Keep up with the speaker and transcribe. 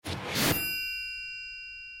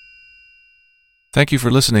Thank you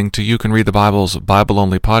for listening to You Can Read the Bible's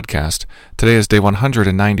Bible-Only podcast. Today is day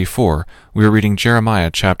 194. We are reading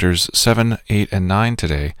Jeremiah chapters 7, 8, and 9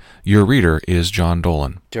 today. Your reader is John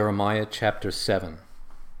Dolan. Jeremiah chapter 7.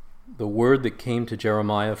 The word that came to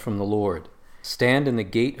Jeremiah from the Lord. Stand in the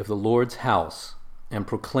gate of the Lord's house, and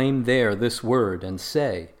proclaim there this word, and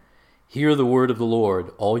say, Hear the word of the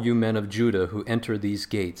Lord, all you men of Judah who enter these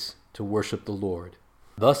gates to worship the Lord.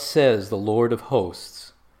 Thus says the Lord of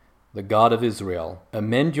hosts, the God of Israel,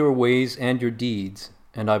 amend your ways and your deeds,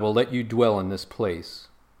 and I will let you dwell in this place.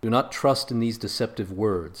 Do not trust in these deceptive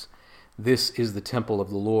words. This is the temple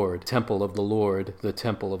of the Lord, temple of the Lord, the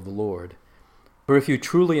temple of the Lord. For if you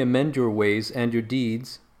truly amend your ways and your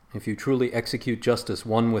deeds, if you truly execute justice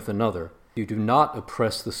one with another, you do not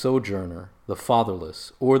oppress the sojourner, the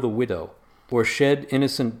fatherless, or the widow, or shed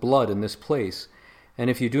innocent blood in this place, and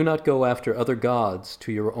if you do not go after other gods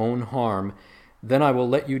to your own harm, then I will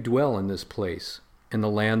let you dwell in this place, in the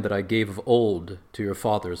land that I gave of old to your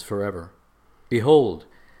fathers forever. Behold,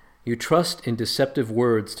 you trust in deceptive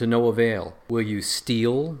words to no avail. Will you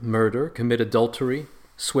steal, murder, commit adultery,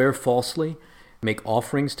 swear falsely, make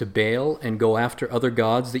offerings to Baal, and go after other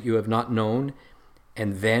gods that you have not known,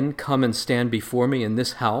 and then come and stand before me in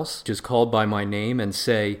this house, which is called by my name, and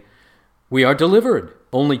say, We are delivered,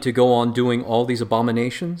 only to go on doing all these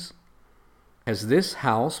abominations? Has this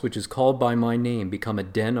house, which is called by my name, become a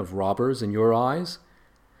den of robbers in your eyes?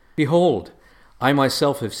 Behold, I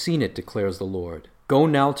myself have seen it, declares the Lord. Go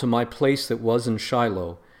now to my place that was in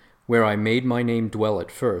Shiloh, where I made my name dwell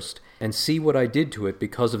at first, and see what I did to it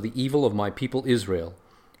because of the evil of my people Israel.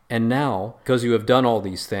 And now, because you have done all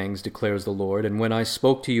these things, declares the Lord, and when I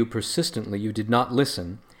spoke to you persistently you did not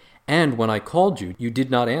listen, and when I called you, you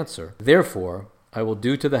did not answer. Therefore, I will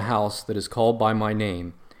do to the house that is called by my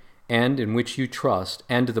name, and in which you trust,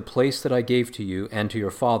 and to the place that I gave to you and to your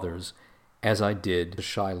fathers, as I did to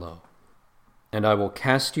Shiloh. And I will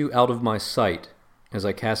cast you out of my sight, as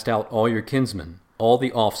I cast out all your kinsmen, all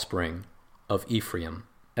the offspring of Ephraim.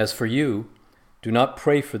 As for you, do not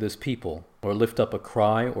pray for this people, or lift up a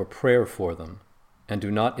cry or prayer for them, and do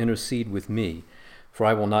not intercede with me, for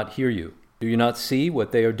I will not hear you. Do you not see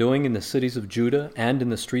what they are doing in the cities of Judah and in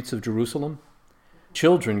the streets of Jerusalem?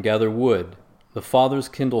 Children gather wood, the fathers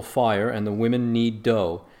kindle fire, and the women knead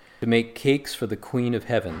dough to make cakes for the Queen of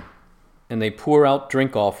Heaven. And they pour out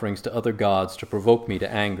drink offerings to other gods to provoke me to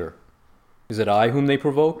anger. Is it I whom they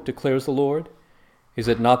provoke, declares the Lord? Is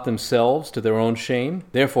it not themselves to their own shame?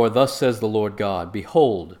 Therefore thus says the Lord God,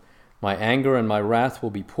 Behold, my anger and my wrath will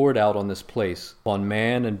be poured out on this place, upon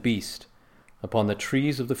man and beast, upon the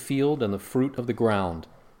trees of the field and the fruit of the ground.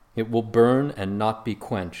 It will burn and not be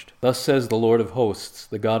quenched. Thus says the Lord of hosts,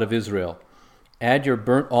 the God of Israel, Add your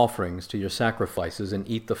burnt offerings to your sacrifices, and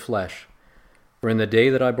eat the flesh. For in the day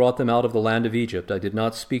that I brought them out of the land of Egypt, I did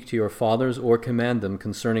not speak to your fathers or command them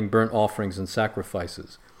concerning burnt offerings and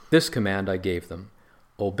sacrifices. This command I gave them,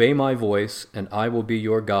 Obey my voice, and I will be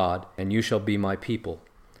your God, and you shall be my people.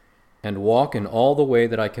 And walk in all the way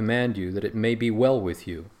that I command you, that it may be well with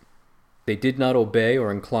you. They did not obey or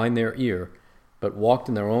incline their ear, but walked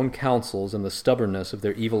in their own counsels and the stubbornness of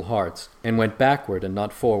their evil hearts, and went backward and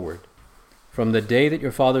not forward. From the day that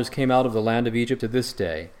your fathers came out of the land of Egypt to this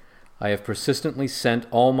day, I have persistently sent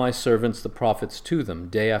all my servants the prophets to them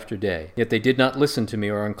day after day. Yet they did not listen to me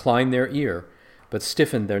or incline their ear, but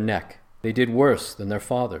stiffened their neck. They did worse than their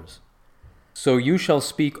fathers. So you shall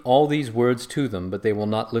speak all these words to them, but they will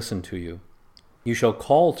not listen to you. You shall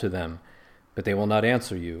call to them, but they will not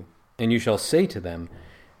answer you. And you shall say to them,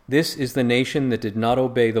 This is the nation that did not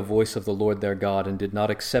obey the voice of the Lord their God and did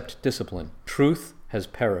not accept discipline. Truth has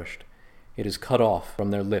perished. It is cut off from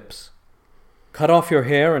their lips. Cut off your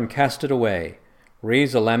hair and cast it away.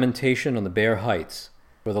 Raise a lamentation on the bare heights,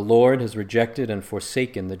 for the Lord has rejected and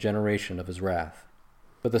forsaken the generation of his wrath.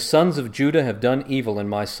 But the sons of Judah have done evil in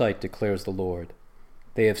my sight, declares the Lord.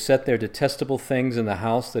 They have set their detestable things in the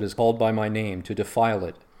house that is called by my name, to defile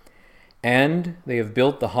it. And they have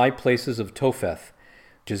built the high places of Topheth,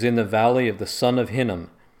 which is in the valley of the son of Hinnom,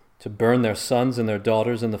 to burn their sons and their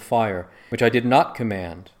daughters in the fire, which I did not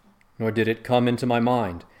command, nor did it come into my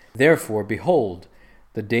mind. Therefore, behold,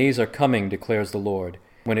 the days are coming, declares the Lord,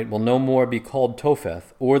 when it will no more be called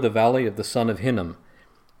Topheth, or the valley of the son of Hinnom,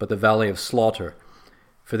 but the valley of slaughter.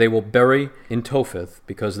 For they will bury in Topheth,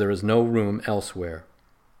 because there is no room elsewhere.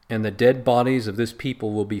 And the dead bodies of this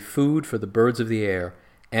people will be food for the birds of the air,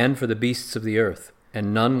 and for the beasts of the earth,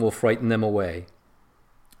 and none will frighten them away.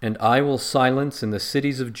 And I will silence in the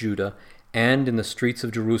cities of Judah, and in the streets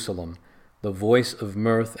of Jerusalem, the voice of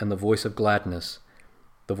mirth and the voice of gladness,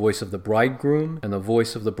 the voice of the bridegroom and the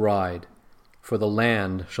voice of the bride. for the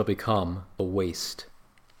land shall become a waste.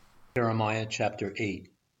 Jeremiah chapter 8.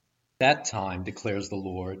 That time, declares the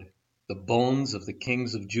Lord, the bones of the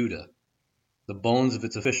kings of Judah, the bones of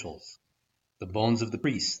its officials, the bones of the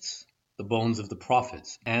priests, the bones of the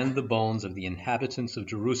prophets, and the bones of the inhabitants of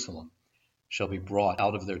Jerusalem shall be brought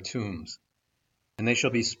out of their tombs. And they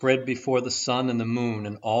shall be spread before the sun and the moon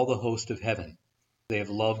and all the host of heaven they have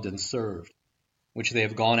loved and served, which they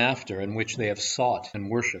have gone after, and which they have sought and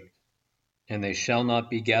worshipped. And they shall not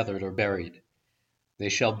be gathered or buried. They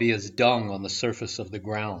shall be as dung on the surface of the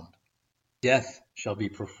ground. Death shall be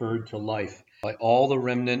preferred to life by all the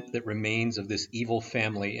remnant that remains of this evil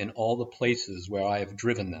family in all the places where I have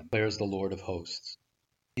driven them, declares the Lord of hosts.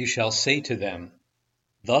 You shall say to them,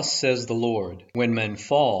 Thus says the Lord, when men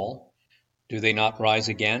fall, do they not rise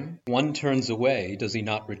again? One turns away, does he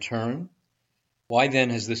not return? Why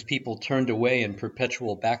then has this people turned away in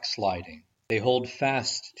perpetual backsliding? They hold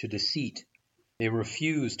fast to deceit. They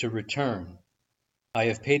refuse to return. I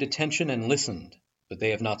have paid attention and listened, but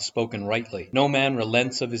they have not spoken rightly. No man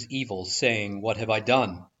relents of his evil, saying, What have I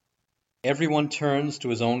done? Everyone turns to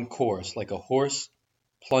his own course, like a horse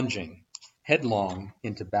plunging headlong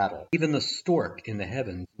into battle. Even the stork in the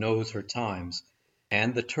heavens knows her times,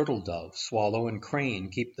 and the turtle-dove, swallow, and crane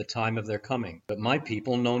keep the time of their coming. But my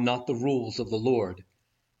people know not the rules of the Lord.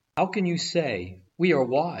 How can you say, We are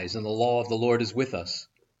wise, and the law of the Lord is with us?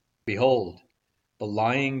 Behold, the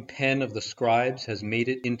lying pen of the scribes has made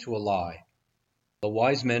it into a lie. The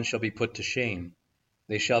wise men shall be put to shame.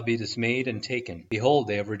 They shall be dismayed and taken. Behold,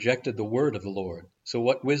 they have rejected the word of the Lord. So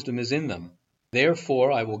what wisdom is in them?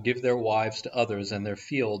 Therefore I will give their wives to others, and their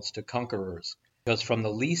fields to conquerors. Because from the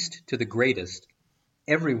least to the greatest,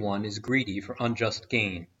 everyone is greedy for unjust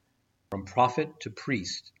gain. From prophet to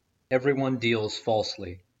priest, everyone deals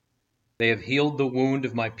falsely. They have healed the wound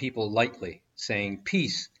of my people lightly, saying,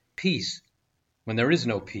 Peace, peace, when there is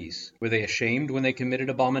no peace. Were they ashamed when they committed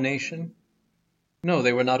abomination? No,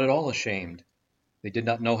 they were not at all ashamed. They did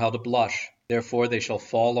not know how to blush. Therefore they shall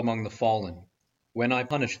fall among the fallen. When I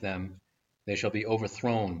punish them, they shall be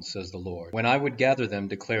overthrown, says the Lord. When I would gather them,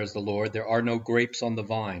 declares the Lord, there are no grapes on the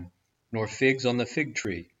vine, nor figs on the fig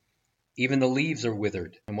tree. Even the leaves are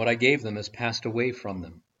withered, and what I gave them has passed away from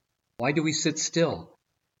them. Why do we sit still?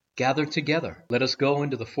 Gather together. Let us go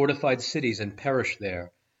into the fortified cities and perish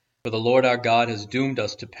there. For the Lord our God has doomed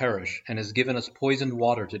us to perish, and has given us poisoned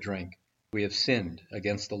water to drink. We have sinned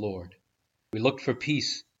against the Lord. We looked for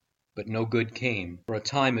peace, but no good came, for a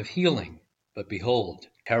time of healing, but behold,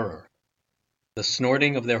 terror. The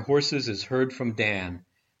snorting of their horses is heard from Dan.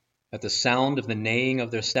 At the sound of the neighing of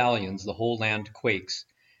their stallions, the whole land quakes.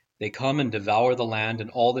 They come and devour the land and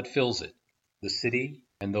all that fills it, the city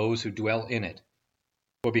and those who dwell in it.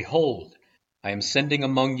 For behold, I am sending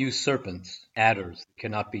among you serpents, adders that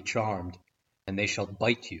cannot be charmed, and they shall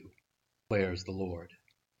bite you, declares the Lord.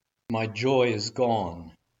 My joy is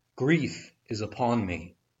gone. Grief is upon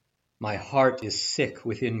me. My heart is sick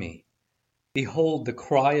within me. Behold the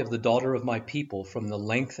cry of the daughter of my people from the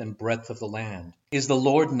length and breadth of the land. Is the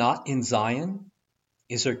Lord not in Zion?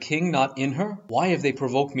 Is her king not in her? Why have they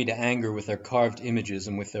provoked me to anger with their carved images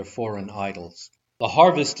and with their foreign idols? The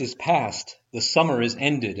harvest is past, the summer is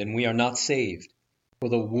ended, and we are not saved. For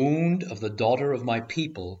the wound of the daughter of my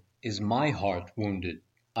people is my heart wounded.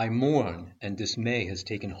 I mourn, and dismay has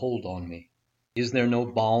taken hold on me. Is there no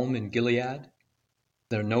balm in Gilead? Is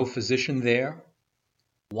there no physician there?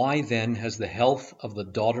 Why then has the health of the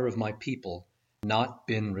daughter of my people not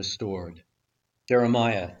been restored?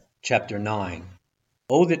 Jeremiah chapter 9.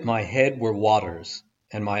 Oh, that my head were waters,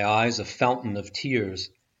 and my eyes a fountain of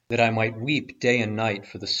tears, that I might weep day and night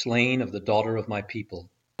for the slain of the daughter of my people.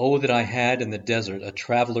 Oh, that I had in the desert a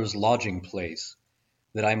traveler's lodging place,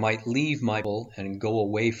 that I might leave my people and go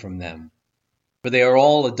away from them. For they are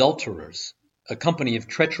all adulterers, a company of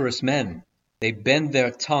treacherous men. They bend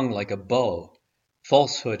their tongue like a bow.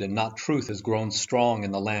 Falsehood and not truth has grown strong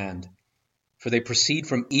in the land. For they proceed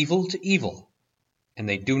from evil to evil, and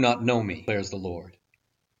they do not know me, declares the Lord.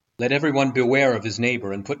 Let everyone beware of his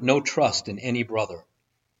neighbor, and put no trust in any brother.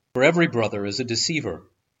 For every brother is a deceiver,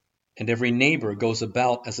 and every neighbor goes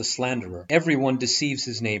about as a slanderer. Everyone deceives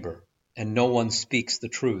his neighbor, and no one speaks the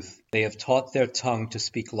truth. They have taught their tongue to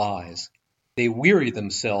speak lies. They weary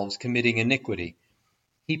themselves committing iniquity,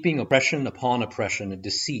 heaping oppression upon oppression and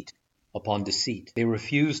deceit upon deceit. They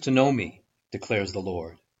refuse to know me, declares the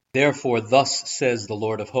Lord. Therefore thus says the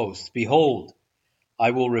Lord of hosts, Behold,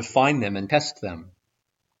 I will refine them and test them.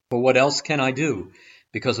 For what else can I do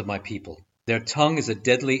because of my people? Their tongue is a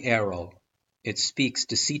deadly arrow. It speaks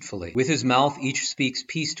deceitfully. With his mouth each speaks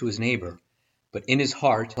peace to his neighbor, but in his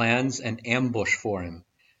heart plans an ambush for him.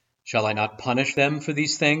 Shall I not punish them for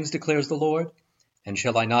these things, declares the Lord? And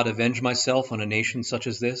shall I not avenge myself on a nation such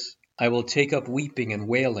as this? I will take up weeping and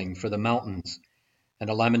wailing for the mountains, and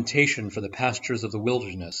a lamentation for the pastures of the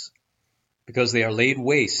wilderness, because they are laid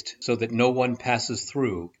waste so that no one passes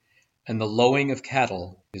through, and the lowing of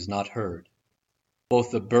cattle is not heard.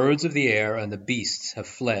 Both the birds of the air and the beasts have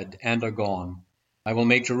fled and are gone. I will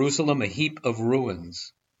make Jerusalem a heap of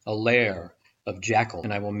ruins, a lair of jackals,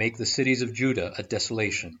 and I will make the cities of Judah a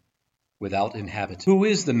desolation, without inhabitant. Who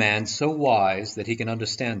is the man so wise that he can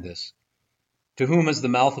understand this? To whom has the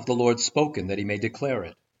mouth of the Lord spoken that he may declare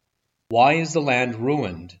it? Why is the land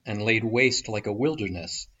ruined and laid waste like a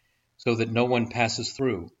wilderness, so that no one passes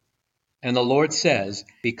through? And the Lord says,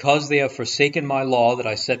 because they have forsaken my law that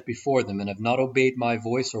I set before them, and have not obeyed my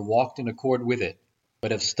voice or walked in accord with it,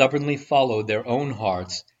 but have stubbornly followed their own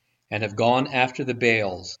hearts, and have gone after the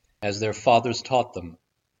Baals, as their fathers taught them.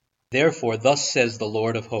 Therefore thus says the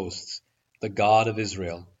Lord of hosts, the God of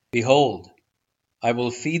Israel, behold, I will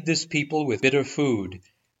feed this people with bitter food,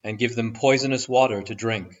 and give them poisonous water to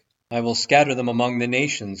drink. I will scatter them among the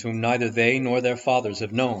nations whom neither they nor their fathers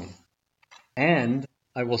have known. And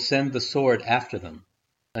I will send the sword after them,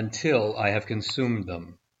 until I have consumed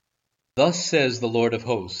them. Thus says the Lord of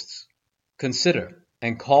hosts, consider,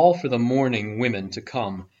 and call for the mourning women to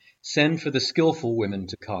come, send for the skillful women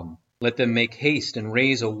to come. Let them make haste and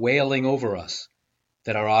raise a wailing over us,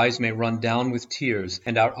 that our eyes may run down with tears,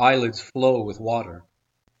 and our eyelids flow with water.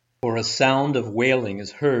 For a sound of wailing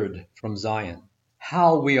is heard from Zion.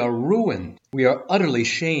 How we are ruined! We are utterly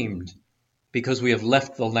shamed, because we have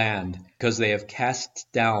left the land, because they have cast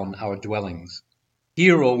down our dwellings.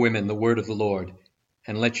 Hear, O women, the word of the Lord,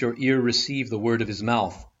 and let your ear receive the word of his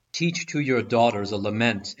mouth. Teach to your daughters a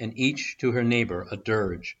lament, and each to her neighbor a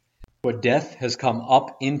dirge. For death has come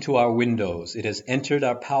up into our windows, it has entered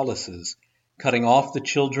our palaces, cutting off the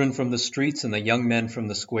children from the streets and the young men from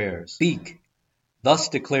the squares. Speak, thus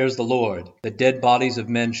declares the Lord, the dead bodies of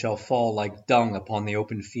men shall fall like dung upon the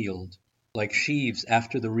open field, like sheaves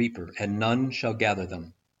after the reaper, and none shall gather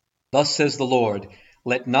them. Thus says the Lord,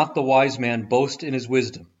 let not the wise man boast in his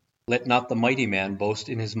wisdom, let not the mighty man boast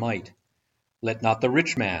in his might, let not the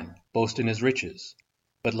rich man boast in his riches,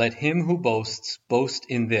 but let him who boasts boast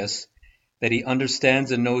in this, that he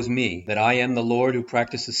understands and knows me, that I am the Lord who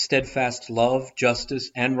practices steadfast love, justice,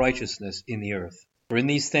 and righteousness in the earth. For in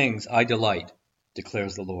these things I delight,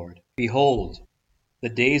 declares the Lord. Behold, the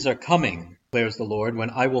days are coming, declares the Lord, when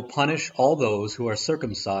I will punish all those who are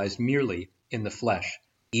circumcised merely in the flesh.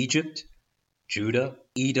 Egypt, Judah,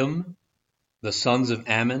 Edom, the sons of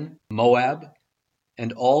Ammon, Moab,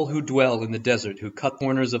 and all who dwell in the desert, who cut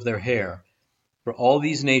corners of their hair. For all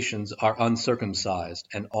these nations are uncircumcised,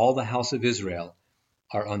 and all the house of Israel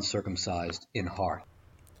are uncircumcised in heart.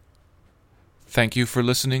 Thank you for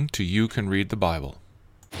listening to You Can Read the Bible.